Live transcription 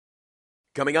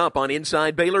Coming up on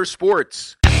Inside Baylor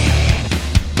Sports.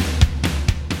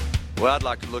 Well, I'd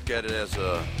like to look at it as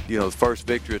the first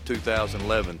victory of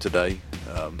 2011 today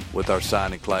with our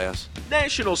signing class.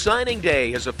 National Signing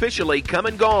Day has officially come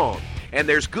and gone, and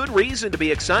there's good reason to be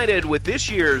excited with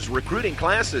this year's recruiting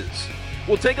classes.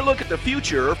 We'll take a look at the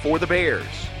future for the Bears.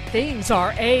 Things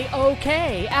are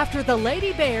A-OK after the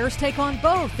Lady Bears take on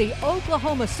both the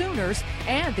Oklahoma Sooners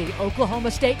and the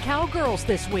Oklahoma State Cowgirls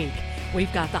this week.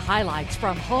 We've got the highlights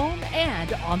from home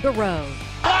and on the road.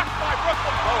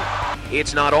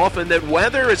 It's not often that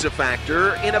weather is a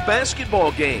factor in a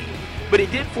basketball game, but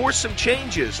it did force some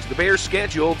changes to the Bears'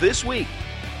 schedule this week.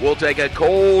 We'll take a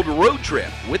cold road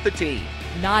trip with the team.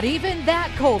 Not even that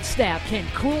cold snap can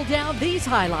cool down these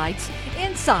highlights.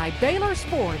 Inside Baylor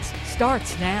Sports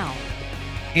starts now.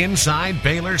 Inside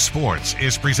Baylor Sports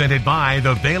is presented by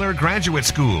the Baylor Graduate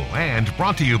School and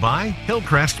brought to you by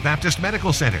Hillcrest Baptist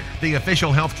Medical Center, the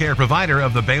official healthcare provider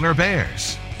of the Baylor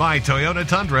Bears. By Toyota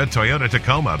Tundra, Toyota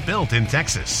Tacoma, built in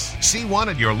Texas. See one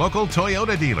at your local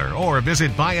Toyota dealer or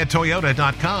visit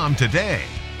buyatoyota.com today.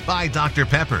 By Dr.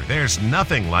 Pepper, there's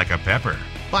nothing like a pepper.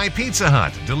 By Pizza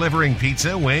Hut, delivering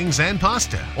pizza, wings, and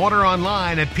pasta. Order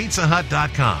online at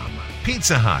pizzahut.com.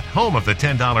 Pizza Hut, home of the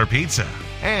 $10 pizza.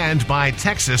 And by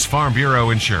Texas Farm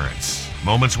Bureau Insurance.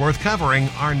 Moments worth covering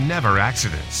are never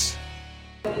accidents.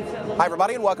 Hi,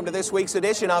 everybody, and welcome to this week's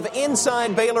edition of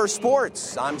Inside Baylor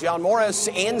Sports. I'm John Morris,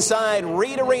 inside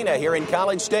Reed Arena here in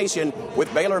College Station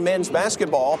with Baylor men's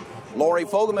basketball. Lori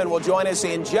Fogelman will join us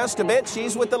in just a bit.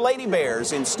 She's with the Lady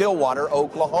Bears in Stillwater,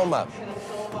 Oklahoma.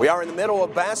 We are in the middle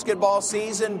of basketball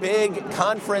season, big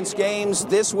conference games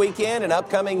this weekend and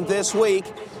upcoming this week.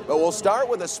 But we'll start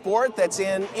with a sport that's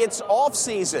in its off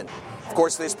season. Of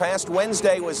course, this past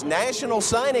Wednesday was National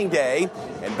Signing Day,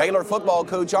 and Baylor football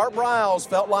coach Art Briles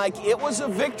felt like it was a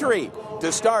victory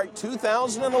to start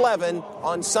 2011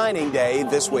 on signing day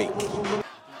this week.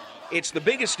 It's the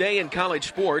biggest day in college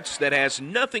sports that has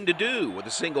nothing to do with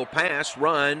a single pass,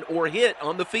 run, or hit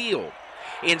on the field.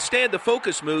 Instead, the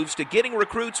focus moves to getting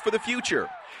recruits for the future.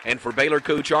 And for Baylor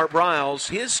coach Art Briles,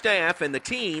 his staff, and the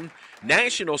team,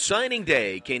 National Signing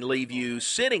Day can leave you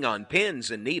sitting on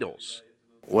pins and needles.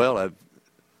 Well,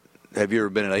 have you ever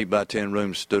been in an 8x10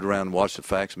 room, stood around and watched the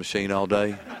fax machine all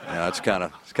day? That's kind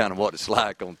of what it's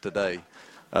like on today,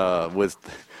 with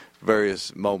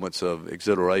various moments of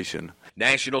exhilaration.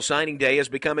 National Signing Day has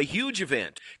become a huge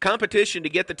event. Competition to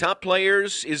get the top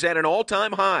players is at an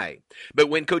all-time high. But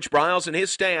when Coach Briles and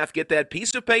his staff get that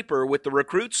piece of paper with the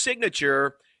recruit's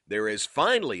signature, there is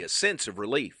finally a sense of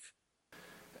relief.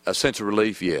 A sense of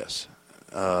relief, yes.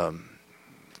 Because,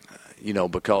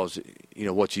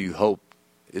 what you hope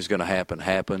is going to happen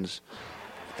happens.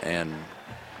 And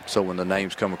so when the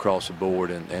names come across the board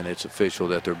and it's official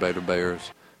that they're Baylor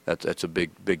Bears, that's a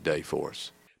big day for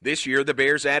us. This year, the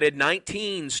Bears added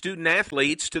 19 student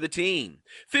athletes to the team.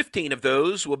 15 of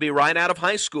those will be right out of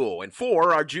high school, and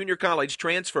 4 are junior college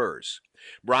transfers.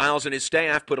 Briles and his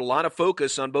staff put a lot of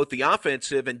focus on both the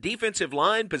offensive and defensive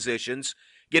line positions,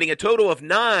 getting a total of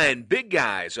 9 big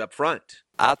guys up front.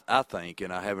 I think,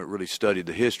 and I haven't really studied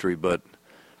the history, but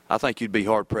I think you'd be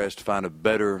hard-pressed to find a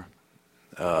better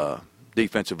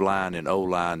defensive line and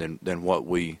O-line than what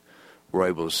we were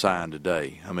able to sign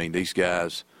today. I mean, these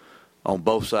guys on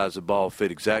both sides of the ball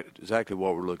fit exactly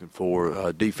what we're looking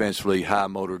for. Defensively, high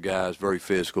motor guys, very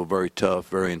physical, very tough,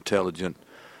 very intelligent,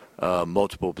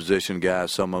 multiple position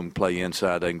guys. Some of them play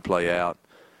inside, they can play out.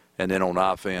 And then on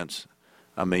offense,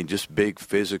 I mean, just big,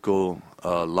 physical,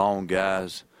 long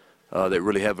guys that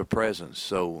really have a presence.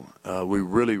 So we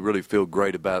really feel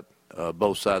great about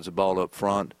both sides of the ball up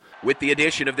front. With the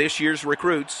addition of this year's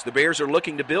recruits, the Bears are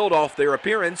looking to build off their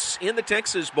appearance in the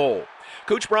Texas Bowl.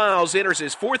 Coach Briles enters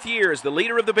his 4th year as the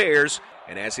leader of the Bears,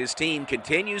 and as his team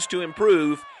continues to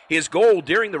improve, his goal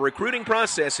during the recruiting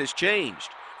process has changed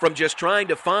from just trying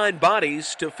to find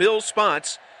bodies to fill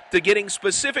spots to getting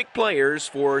specific players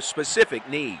for specific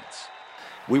needs.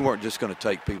 We weren't just going to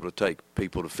take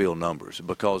people to fill numbers,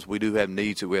 because we do have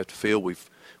needs that we have to fill. We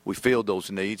filled those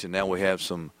needs, and now we have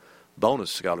some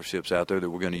bonus scholarships out there that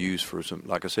we're going to use for some,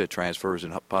 like I said, transfers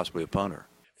and possibly a punter.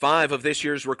 5 of this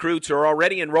year's recruits are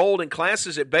already enrolled in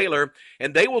classes at Baylor,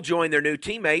 and they will join their new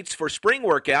teammates for spring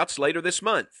workouts later this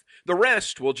month. The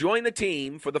rest will join the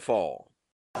team for the fall.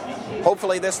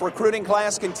 Hopefully this recruiting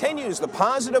class continues the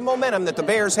positive momentum that the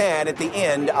Bears had at the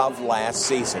end of last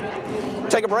season.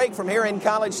 Take a break from here in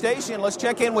College Station. Let's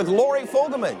check in with Lori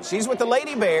Fogelman. She's with the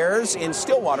Lady Bears in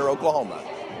Stillwater, Oklahoma.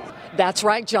 That's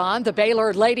right, John. The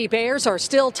Baylor Lady Bears are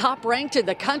still top-ranked in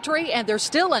the country, and they're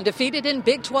still undefeated in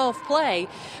Big 12 play.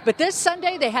 But this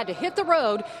Sunday, they had to hit the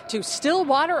road to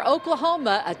Stillwater,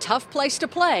 Oklahoma, a tough place to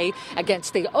play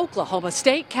against the Oklahoma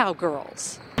State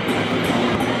Cowgirls.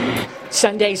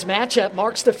 Sunday's matchup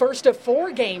marks the first of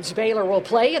 4 games Baylor will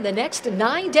play in the next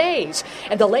 9 days,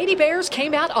 and the Lady Bears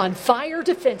came out on fire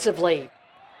defensively.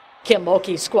 Kim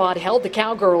Mulkey's squad held the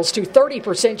Cowgirls to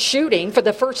 30% shooting for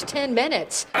the first 10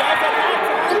 minutes.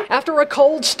 After a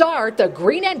cold start, the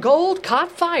green and gold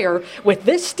caught fire with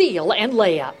this steal and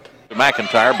layup.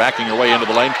 McIntyre backing her way into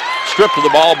the lane. Stripped of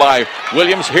the ball by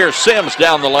Williams. Here's Sims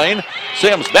down the lane.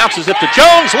 Sims bounces it to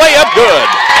Jones. Layup good.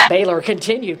 Baylor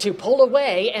continued to pull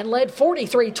away and led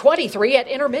 43-23 at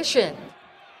intermission.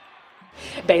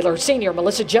 Baylor senior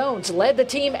Melissa Jones led the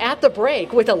team at the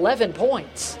break with 11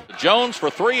 points. Jones for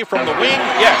 3 from the wing.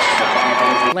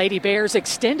 Yes. Lady Bears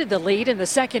extended the lead in the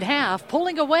second half,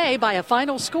 pulling away by a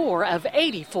final score of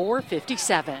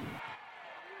 84-57.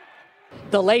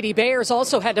 The Lady Bears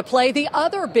also had to play the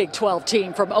other Big 12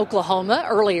 team from Oklahoma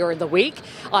earlier in the week.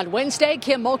 On Wednesday,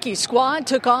 Kim Mulkey's squad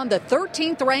took on the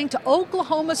 13th-ranked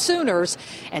Oklahoma Sooners,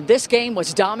 and this game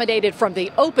was dominated from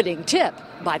the opening tip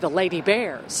by the Lady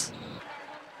Bears.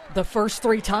 The first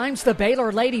 3 times the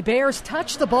Baylor Lady Bears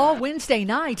touched the ball Wednesday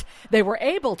night, they were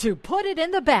able to put it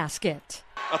in the basket.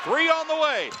 A 3 on the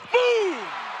way. Boom!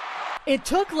 It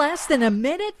took less than a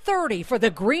minute 30 for the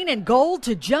green and gold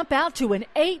to jump out to an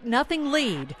 8-0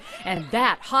 lead, and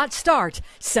that hot start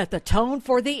set the tone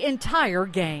for the entire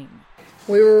game.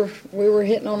 We were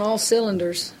hitting on all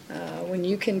cylinders. When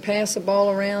you can pass the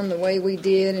ball around the way we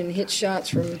did and hit shots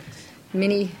from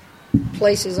many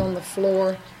places on the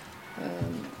floor,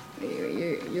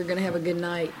 you're going to have a good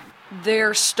night.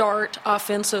 Their start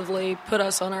offensively put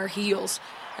us on our heels,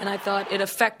 and I thought it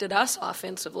affected us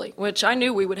offensively, which I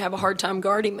knew we would have a hard time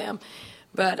guarding them,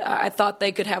 but I thought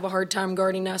they could have a hard time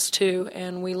guarding us too,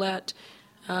 and we let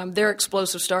their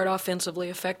explosive start offensively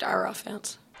affect our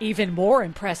offense. Even more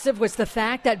impressive was the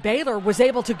fact that Baylor was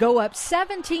able to go up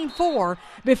 17-4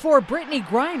 before Brittany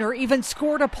Griner even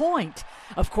scored a point.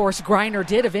 Of course, Griner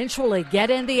did eventually get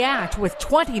in the act with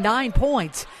 29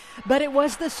 points, but it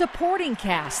was the supporting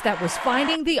cast that was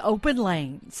finding the open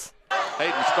lanes.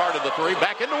 Hayden started the 3,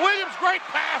 back into Williams. Great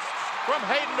pass from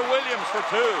Hayden to Williams for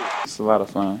 2. It's a lot of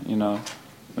fun,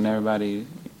 when everybody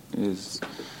is,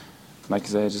 like you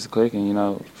said, just clicking.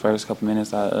 First couple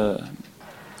minutes I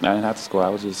didn't have to score. I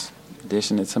was just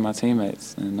dishing it to my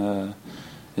teammates, and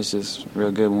it's just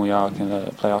real good when we all can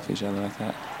play off each other like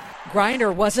that.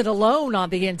 Griner wasn't alone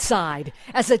on the inside.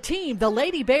 As a team, the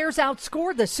Lady Bears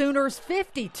outscored the Sooners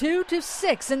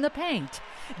 52-6 in the paint.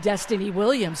 Destiny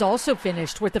Williams also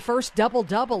finished with the first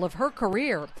double-double of her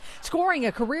career, scoring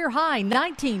a career-high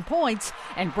 19 points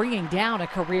and bringing down a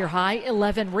career-high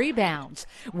 11 rebounds.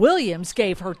 Williams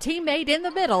gave her teammate in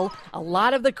the middle a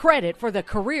lot of the credit for the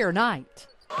career night.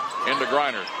 Into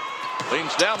Griner.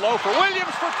 Leans down low for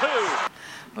Williams for 2.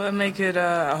 Well, it make it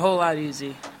a whole lot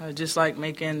easy. Just like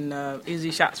making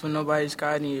easy shots when nobody's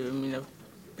guarding you.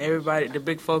 Everybody, the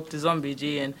big focus is on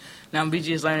BG, and now BG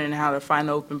is learning how to find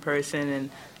an open person and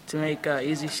to make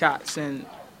easy shots, and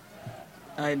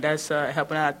that's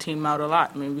helping our team out a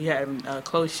lot. We had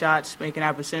close shots, making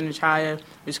our percentage higher,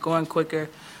 we're scoring quicker.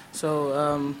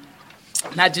 So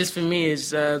not just for me, it's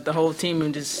the whole team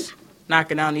and just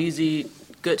knocking down easy,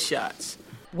 good shots.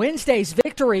 Wednesday's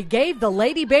victory gave the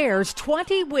Lady Bears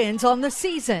 20 wins on the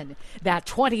season. That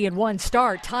 20-1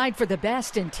 start tied for the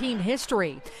best in team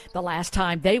history. The last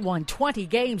time they won 20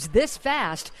 games this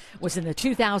fast was in the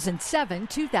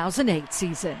 2007-2008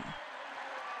 season.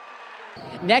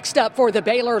 Next up for the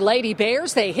Baylor Lady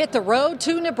Bears, they hit the road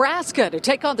to Nebraska to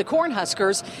take on the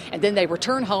Cornhuskers, and then they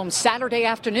return home Saturday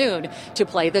afternoon to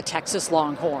play the Texas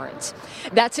Longhorns.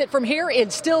 That's it from here in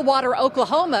Stillwater,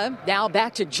 Oklahoma. Now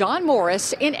back to John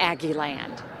Morris in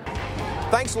Aggieland.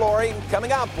 Thanks, Lori.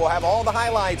 Coming up, we'll have all the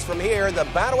highlights from here, the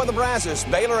Battle of the Brazos,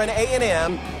 Baylor and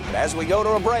A&M. But as we go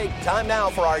to a break, time now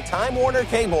for our Time Warner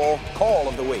Cable Call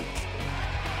of the Week.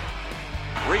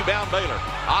 Rebound Baylor.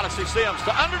 Odyssey Sims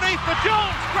to underneath the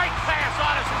Jones. Great pass,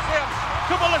 Odyssey Sims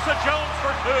to Melissa Jones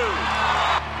for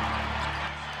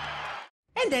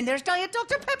 2. And then there's Diet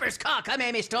Dr. Pepper's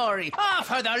cockamamie story. Oh,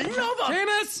 for the love of...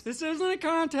 Seamus, this isn't a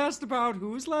contest about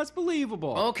who's less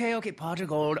believable. Okay, Pot of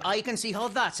Gold. I can see how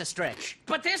that's a stretch.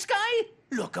 But this guy?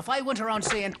 Look, if I went around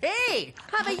saying, hey,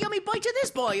 have a yummy bite of this,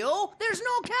 boyo, there's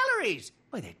no calories.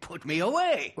 Why, they'd put me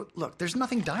away. Look, there's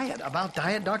nothing diet about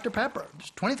Diet Dr. Pepper.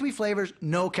 There's 23 flavors,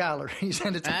 no calories,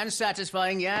 and it's... And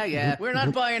satisfying, yeah. We're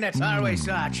not buying it, are we,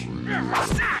 Satch?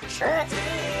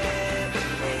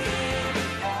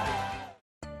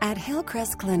 At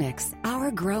Hillcrest Clinics,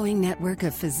 our growing network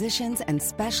of physicians and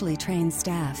specially trained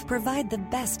staff provide the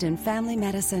best in family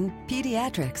medicine,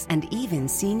 pediatrics, and even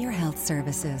senior health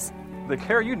services. The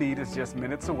care you need is just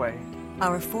minutes away.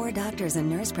 Our 4 doctors and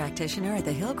nurse practitioner at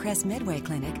the Hillcrest Midway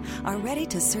Clinic are ready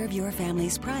to serve your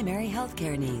family's primary health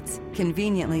care needs.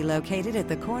 Conveniently located at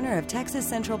the corner of Texas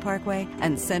Central Parkway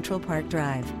and Central Park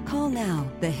Drive. Call now,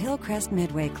 the Hillcrest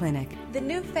Midway Clinic. The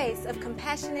new face of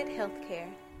compassionate health care.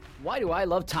 Why do I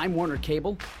love Time Warner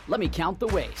Cable? Let me count the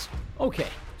ways. Okay,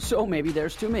 so maybe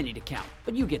there's too many to count,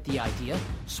 but you get the idea.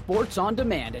 Sports on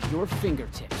demand at your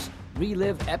fingertips.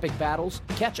 Relive epic battles,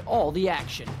 catch all the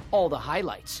action, all the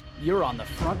highlights. You're on the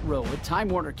front row with Time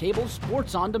Warner Cable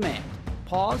Sports on Demand.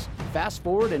 Pause, fast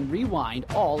forward, and rewind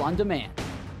all on demand.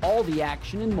 All the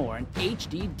action and more in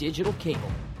HD digital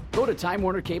cable. Go to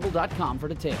TimeWarnerCable.com for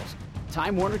details.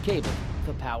 Time Warner Cable,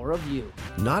 the power of you.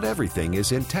 Not everything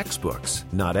is in textbooks.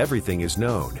 Not everything is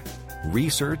known.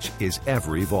 Research is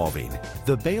ever-evolving.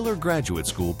 The Baylor Graduate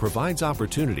School provides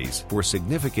opportunities for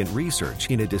significant research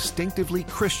in a distinctively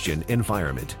Christian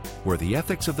environment, where the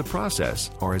ethics of the process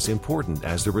are as important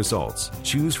as the results.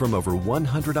 Choose from over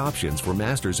 100 options for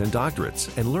masters and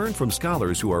doctorates, and learn from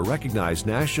scholars who are recognized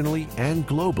nationally and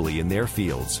globally in their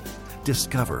fields.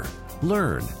 Discover,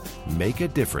 learn, make a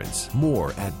difference.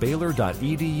 More at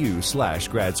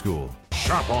baylor.edu/grad school.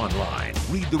 Shop online,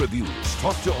 read the reviews,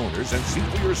 talk to owners, and see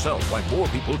for yourself why more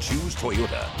people choose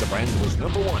Toyota. The brand was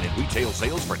 #1 in retail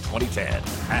sales for 2010.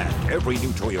 And every new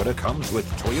Toyota comes with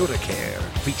Toyota Care,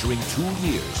 featuring 2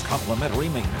 years complimentary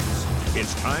maintenance.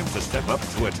 It's time to step up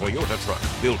to a Toyota truck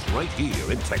built right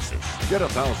here in Texas. Get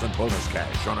 $1,000 bonus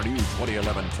cash on a new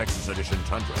 2011 Texas Edition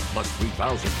Tundra, plus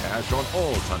 $3,000 cash on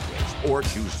all Tundras, or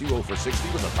choose 0 for 60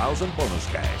 with $1,000 bonus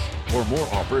cash. For more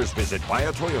offers, visit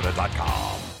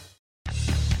buyatoyota.com.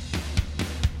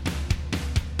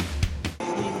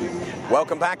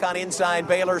 Welcome back on Inside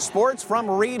Baylor Sports from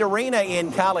Reed Arena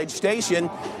in College Station.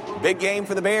 Big game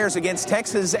for the Bears against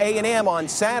Texas A&M on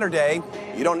Saturday.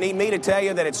 You don't need me to tell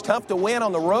you that it's tough to win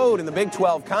on the road in the Big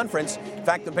 12 Conference. In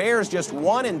fact, the Bears just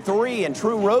 1-3 in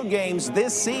true road games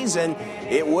this season.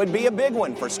 It would be a big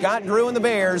one for Scott Drew and the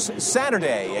Bears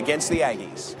Saturday against the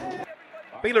Aggies.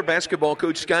 Baylor basketball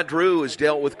coach Scott Drew has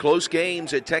dealt with close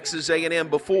games at Texas A&M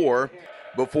before.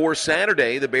 Before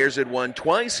Saturday, the Bears had won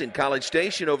twice in College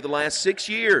Station over the last 6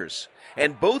 years,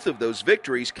 and both of those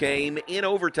victories came in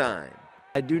overtime.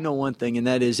 I do know one thing, and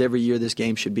that is every year this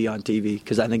game should be on TV,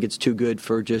 because I think it's too good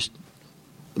for just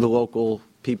the local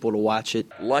people to watch it.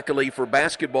 Luckily for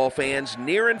basketball fans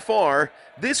near and far,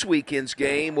 this weekend's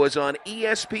game was on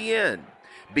ESPN.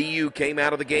 BU came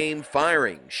out of the game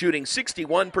firing, shooting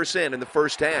 61% in the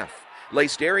first half.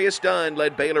 Lacedarius Dunn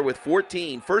led Baylor with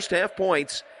 14 first-half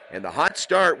points, and the hot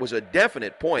start was a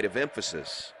definite point of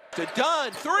emphasis. To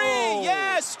Dunn, 3,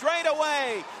 yes, straight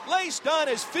away. Lace Dunn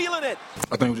is feeling it.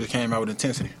 I think we just came out with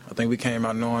intensity. I think we came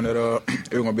out knowing that it was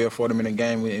going to be a 40-minute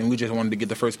game, and we just wanted to get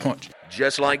the first punch.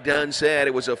 Just like Dunn said,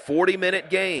 it was a 40-minute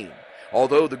game.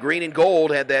 Although the green and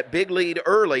gold had that big lead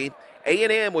early,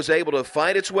 A&M was able to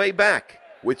fight its way back.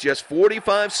 With just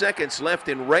 45 seconds left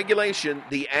in regulation,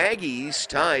 the Aggies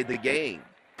tied the game.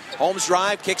 Holmes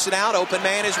drive, kicks it out, open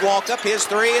man is walked up, his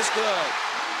 3 is good.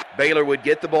 Baylor would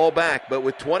get the ball back, but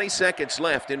with 20 seconds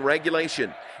left in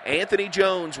regulation, Anthony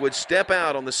Jones would step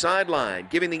out on the sideline,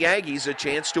 giving the Aggies a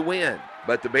chance to win.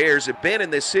 But the Bears have been in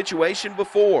this situation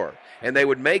before, and they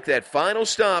would make that final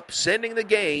stop, sending the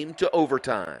game to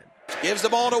overtime. Gives the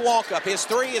ball to Walkup. His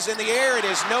 3 is in the air. It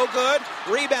is no good.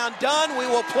 Rebound done. We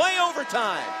will play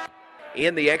overtime.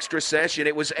 In the extra session,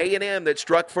 it was A&M that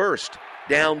struck first.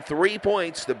 Down 3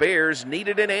 points, the Bears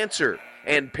needed an answer,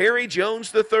 and Perry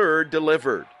Jones III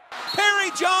delivered. Perry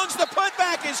Jones, the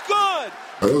putback is good.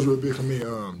 It was really big for me,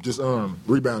 just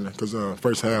rebounding, because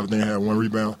first half they had 1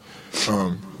 rebound.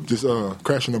 Just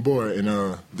crashing the board, and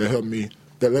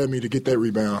that led me to get that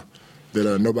rebound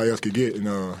that nobody else could get, and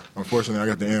unfortunately I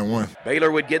got the and 1.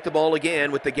 Baylor would get the ball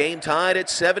again with the game tied at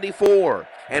 74,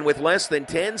 and with less than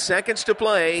 10 seconds to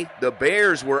play, the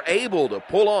Bears were able to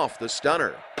pull off the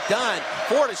stunner. Dunn,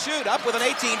 4 to shoot, up with an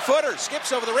 18-footer,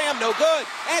 skips over the rim, no good.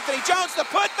 Anthony Jones, the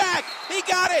putback, he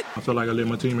got it. I felt like I let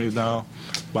my teammates down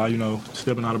by,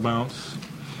 stepping out of bounds,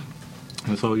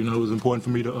 and so, it was important for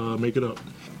me to make it up.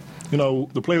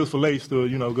 The play was for Lace to,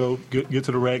 go get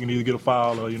to the rack and either get a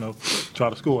foul or, try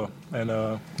to score. And,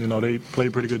 they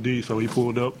played pretty good D, so he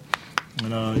pulled up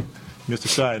and missed a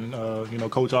shot.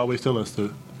 And, Coach always tell us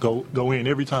to go in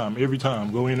every time,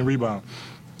 go in and rebound.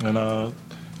 And,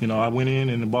 I went in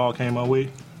and the ball came my way,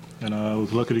 and I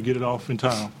was lucky to get it off in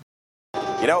time.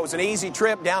 You know, it was an easy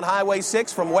trip down Highway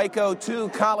 6 from Waco to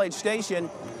College Station.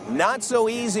 Not so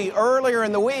easy earlier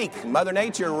in the week. Mother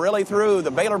Nature really threw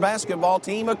the Baylor basketball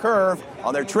team a curve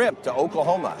on their trip to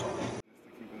Oklahoma.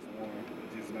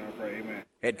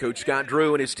 Head coach Scott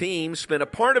Drew and his team spent a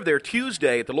part of their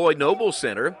Tuesday at the Lloyd Noble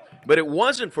Center, but it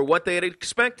wasn't for what they had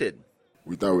expected.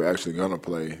 We thought we were actually going to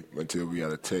play until we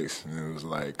got a text, and it was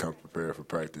like, come prepared for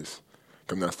practice.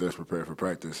 Come downstairs prepared for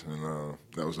practice, and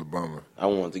that was a bummer. I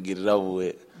wanted to get it over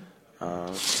with.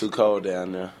 It's too cold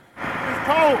down there. It's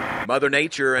cold. Mother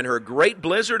Nature and her great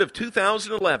blizzard of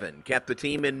 2011 kept the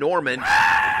team in Norman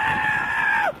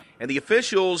and the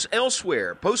officials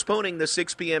elsewhere, postponing the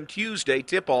 6 p.m. Tuesday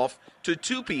tip-off to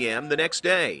 2 p.m. the next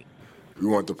day. We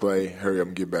wanted to play, hurry up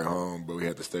and get back home, but we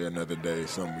had to stay another day,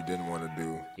 something we didn't want to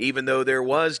do. Even though there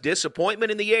was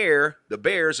disappointment in the air, the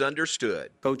Bears understood.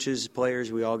 Coaches,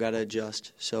 players, we all got to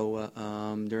adjust. So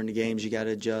during the games, you got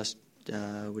to adjust.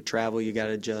 With travel, you got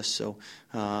to adjust. So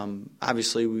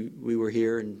obviously we were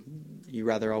here, and you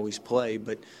rather always play,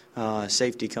 but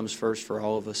safety comes first for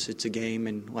all of us. It's a game,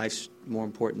 and life's more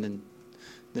important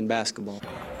than basketball.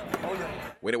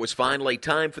 When it was finally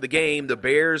time for the game, the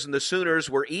Bears and the Sooners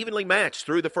were evenly matched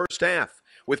through the first half,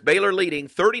 with Baylor leading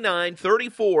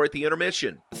 39-34 at the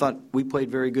intermission. I thought we played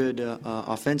very good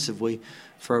offensively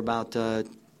for about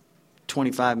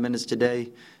 25 minutes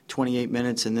today, 28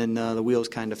 minutes, and then the wheels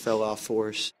kind of fell off for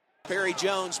us. Perry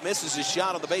Jones misses his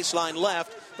shot on the baseline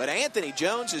left, but Anthony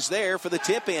Jones is there for the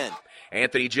tip-in.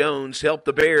 Anthony Jones helped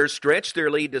the Bears stretch their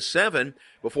lead to 7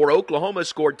 before Oklahoma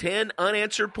scored 10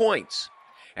 unanswered points.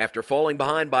 After falling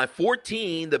behind by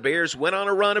 14, the Bears went on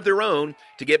a run of their own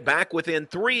to get back within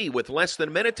 3 with less than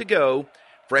a minute to go.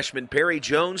 Freshman Perry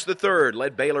Jones III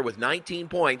led Baylor with 19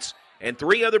 points, and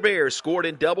 3 other Bears scored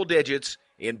in double digits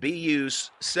in BU's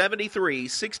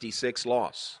 73-66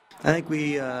 loss. I think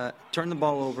we turned the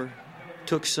ball over,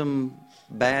 took some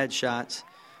bad shots,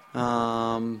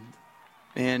 and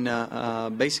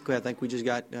basically I think we just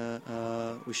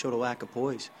we showed a lack of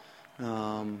poise.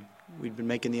 We'd been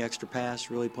making the extra pass,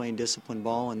 really playing disciplined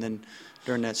ball, and then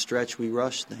during that stretch we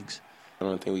rushed things. I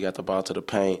don't think we got the ball to the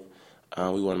paint.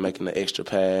 We weren't making the extra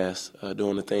pass,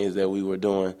 doing the things that we were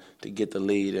doing to get the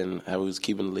lead, and how we was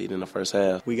keeping the lead in the first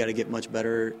half. We got to get much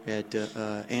better at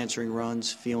answering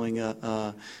runs, feeling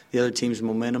the other team's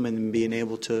momentum, and being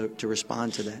able to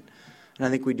respond to that. And I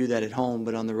think we do that at home,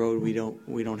 but on the road we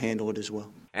don't handle it as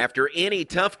well. After any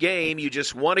tough game, you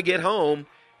just want to get home,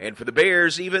 and for the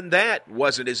Bears, even that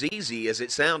wasn't as easy as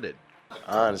it sounded.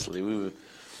 Honestly, we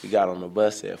got on the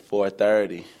bus at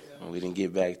 4:30, and we didn't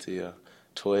get back till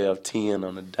 12:10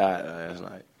 on the dot last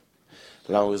night.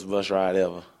 Longest bus ride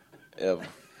ever.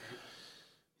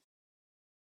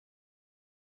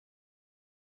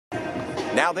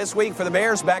 Now this week for the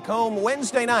Bears, back home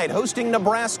Wednesday night, hosting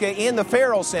Nebraska in the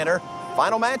Farrell Center.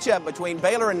 Final matchup between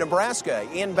Baylor and Nebraska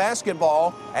in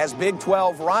basketball as Big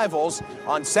 12 rivals.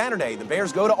 On Saturday, the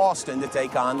Bears go to Austin to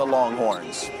take on the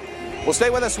Longhorns. Well, stay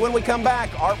with us when we come back.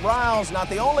 Art Briles, not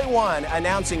the only one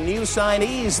announcing new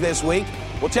signees this week.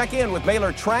 We'll check in with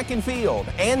Baylor track and field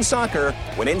and soccer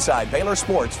when Inside Baylor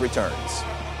Sports returns.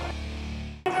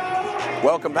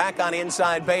 Welcome back on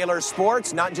Inside Baylor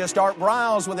Sports. Not just Art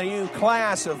Briles with a new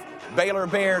class of Baylor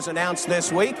Bears announced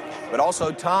this week, but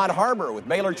also Todd Harbor with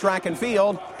Baylor Track and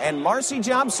Field and Marcy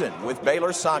Jobson with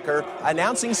Baylor Soccer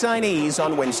announcing signees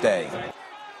on Wednesday.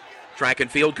 Track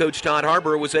and field coach Todd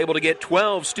Harbor was able to get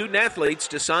 12 student athletes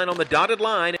to sign on the dotted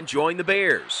line and join the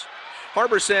Bears.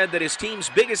 Harbor said that his team's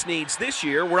biggest needs this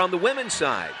year were on the women's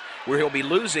side, where he'll be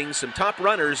losing some top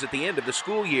runners at the end of the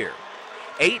school year.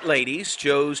 8 ladies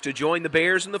chose to join the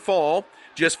Bears in the fall.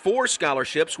 Just 4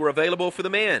 scholarships were available for the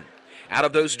men. Out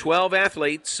of those 12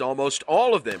 athletes, almost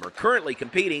all of them are currently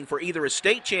competing for either a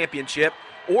state championship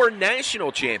or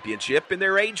national championship in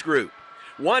their age group.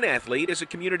 One athlete is a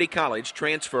community college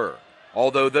transfer.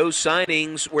 Although those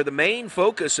signings were the main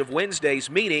focus of Wednesday's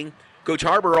meeting, Coach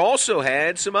Harbor also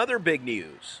had some other big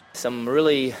news. Some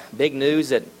really big news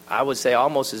that I would say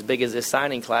almost as big as this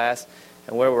signing class,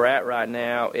 and where we're at right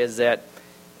now is that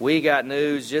we got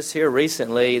news just here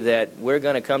recently that we're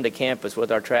going to come to campus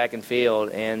with our track and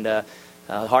field, and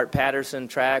Hart-Patterson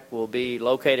track will be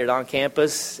located on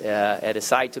campus at a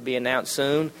site to be announced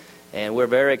soon, and we're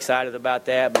very excited about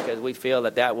that because we feel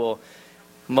that will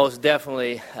most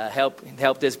definitely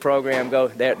help this program go.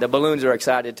 The balloons are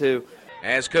excited too.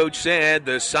 As Coach said,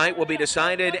 the site will be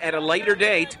decided at a later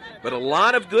date, but a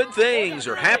lot of good things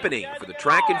are happening for the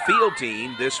track and field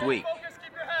team this week.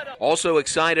 Also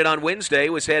excited on Wednesday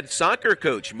was head soccer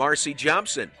coach Marcy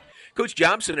Jobson. Coach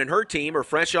Jobson and her team are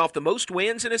fresh off the most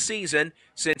wins in a season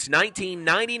since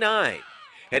 1999.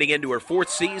 Heading into her 4th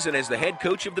season as the head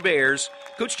coach of the Bears,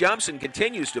 Coach Jobson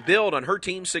continues to build on her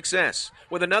team's success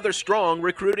with another strong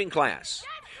recruiting class.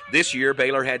 This year,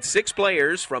 Baylor had 6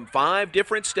 players from 5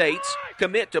 different states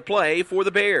commit to play for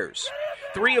the Bears.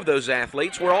 3 of those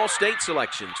athletes were all-state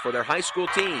selections for their high school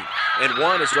team, and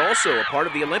 1 is also a part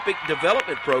of the Olympic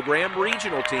Development Program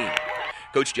regional team.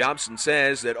 Coach Jobson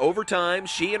says that over time,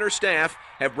 she and her staff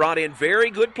have brought in very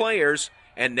good players,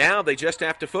 and now they just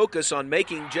have to focus on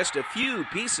making just a few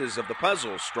pieces of the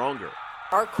puzzle stronger.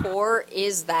 Our core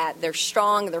is that. They're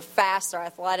strong, they're fast, they're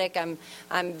athletic.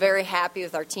 I'm very happy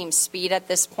with our team's speed at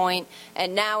this point.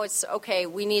 And now it's, okay,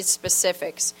 we need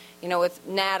specifics. You know, with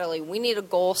Natalie, we need a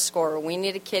goal scorer. We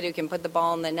need a kid who can put the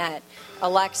ball in the net.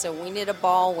 Alexa, we need a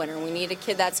ball winner. We need a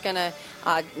kid that's going to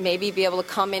maybe be able to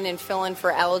come in and fill in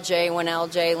for LJ when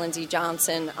LJ, Lindsey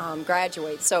Johnson,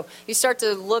 graduates. So you start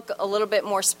to look a little bit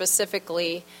more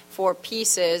specifically for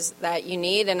pieces that you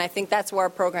need, and I think that's where our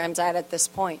program's at this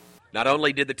point. Not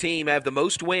only did the team have the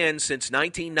most wins since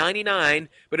 1999,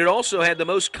 but it also had the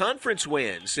most conference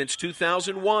wins since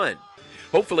 2001.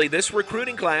 Hopefully this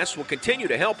recruiting class will continue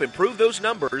to help improve those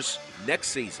numbers next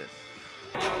season.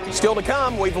 Still to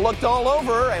come, we've looked all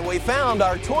over and we found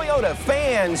our Toyota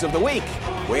Fans of the Week.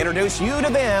 We introduce you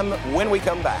to them when we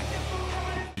come back.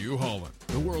 New Holland,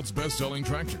 the world's best-selling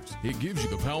tractors. It gives you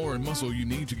the power and muscle you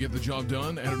need to get the job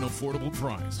done at an affordable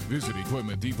price. Visit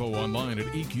Equipment Depot online at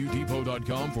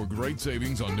eqdepot.com for great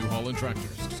savings on New Holland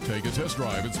tractors. Take a test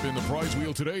drive and spin the prize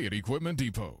wheel today at Equipment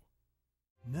Depot.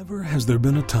 Never has there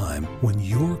been a time when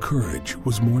your courage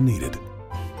was more needed.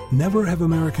 Never have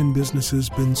American businesses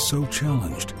been so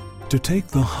challenged to take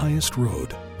the highest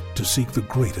road, to seek the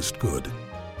greatest good.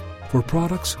 For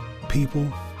products,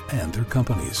 people, and their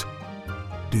companies.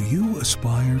 Do you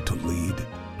aspire to lead?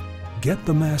 Get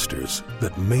the master's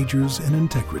that majors in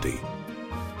integrity.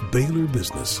 Baylor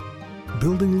Business.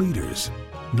 Building leaders,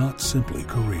 not simply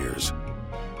careers.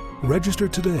 Register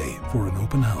today for an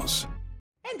open house.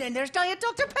 And then there's Diet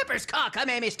Dr. Pepper's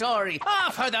cockamamie story. Oh,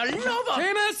 for the love of...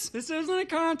 Seamus, this isn't a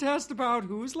contest about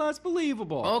who's less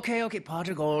believable. Okay, pot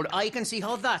of gold. I can see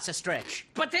how that's a stretch.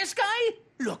 But this guy?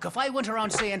 Look, if I went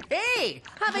around saying, hey,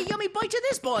 have a yummy bite of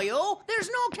this, boyo, there's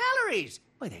no calories.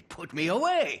 Why, they'd put me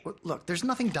away. Look, there's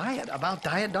nothing diet about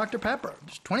Diet Dr. Pepper.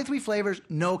 There's 23 flavors,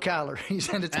 no calories,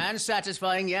 and it's... And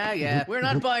satisfying, yeah. We're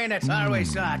not buying it, are we,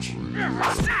 Satch?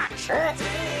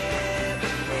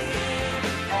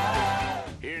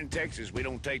 Here in Texas, we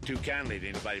don't take too kindly to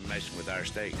anybody messing with our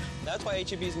steaks. That's why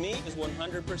H-E-B's meat is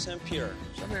 100% pure.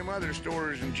 Some of them other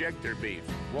stores inject their beef,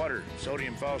 water,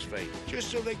 sodium phosphate,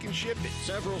 just so they can ship it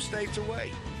several states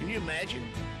away. Can you imagine?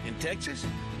 In Texas?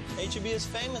 H-E-B is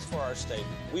famous for our steak.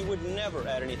 We would never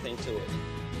add anything to it,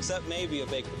 except maybe a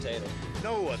baked potato.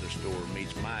 No other store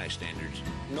meets my standards.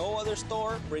 No other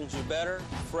store brings you better,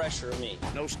 fresher meat.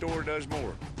 No store does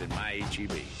more than my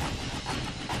H-E-B.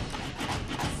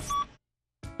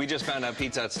 We just found out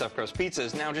Pizza Hut stuffed crust pizza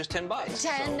is now just $10.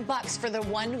 $10 for the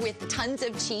one with tons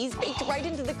of cheese baked right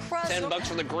into the crust. $10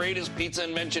 for the greatest pizza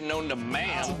invention known to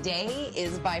man. Today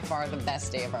is by far the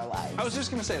best day of our lives. I was just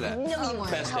going to say that. No, you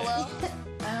weren't. Best Hello?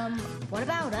 What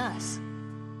about us?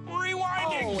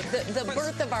 Rewinding! Oh, the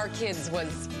birth of our kids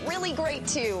was really great,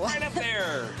 too. Right up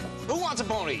there. Who wants a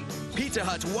pony? Pizza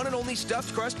Hut's one and only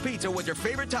stuffed crust pizza with your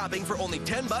favorite topping for only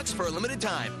 $10 for a limited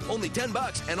time. Only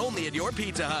 $10 and only at your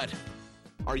Pizza Hut.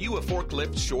 Are you a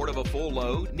forklift short of a full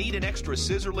load? Need an extra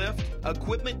scissor lift?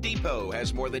 Equipment Depot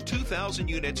has more than 2,000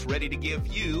 units ready to give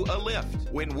you a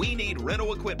lift. When we need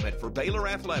rental equipment for Baylor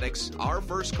Athletics, our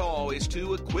first call is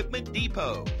to Equipment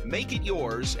Depot. Make it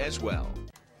yours as well.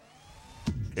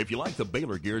 If you like the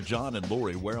Baylor gear John and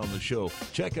Lori wear on the show,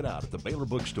 check it out at the Baylor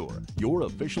Bookstore, your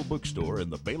official bookstore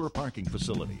in the Baylor parking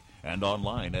facility, and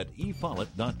online at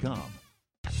efollett.com.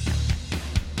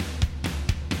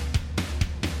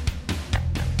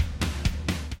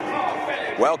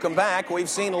 Welcome back. We've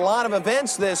seen a lot of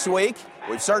events this week.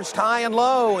 We've searched high and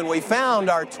low, and we found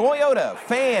our Toyota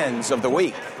Fans of the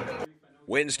Week.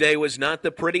 Wednesday was not the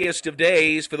prettiest of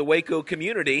days for the Waco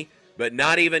community, but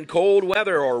not even cold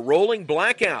weather or rolling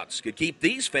blackouts could keep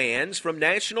these fans from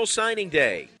National Signing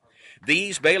Day.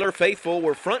 These Baylor faithful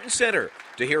were front and center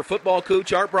to hear football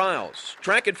coach Art Briles,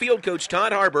 track and field coach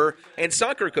Todd Harbour, and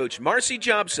soccer coach Marcy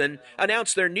Jobson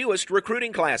announce their newest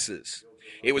recruiting classes.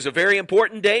 It was a very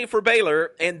important day for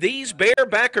Baylor, and these Bear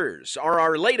backers are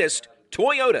our latest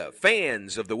Toyota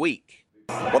Fans of the Week.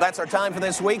 Well, that's our time for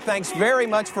this week. Thanks very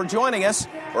much for joining us.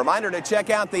 Reminder to check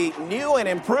out the new and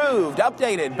improved,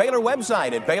 updated Baylor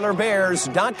website at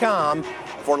BaylorBears.com.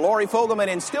 For Lori Fogelman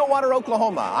in Stillwater,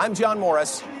 Oklahoma, I'm John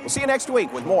Morris. We'll see you next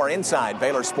week with more Inside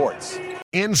Baylor Sports.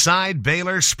 Inside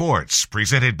Baylor Sports,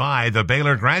 presented by the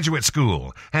Baylor Graduate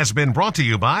School, has been brought to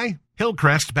you by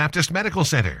Hillcrest Baptist Medical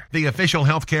Center, the official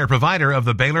healthcare provider of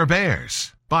the Baylor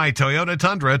Bears. By Toyota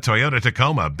Tundra, Toyota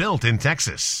Tacoma, built in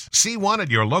Texas. See one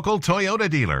at your local Toyota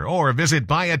dealer or visit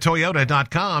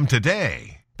buyatoyota.com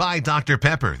today. By Dr.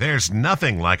 Pepper, there's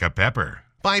nothing like a pepper.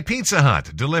 By Pizza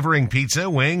Hut, delivering pizza,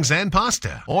 wings, and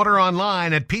pasta. Order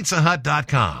online at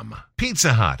pizzahut.com.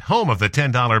 Pizza Hut, home of the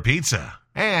 $10 pizza.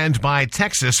 And by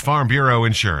Texas Farm Bureau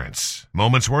Insurance.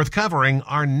 Moments worth covering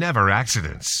are never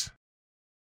accidents.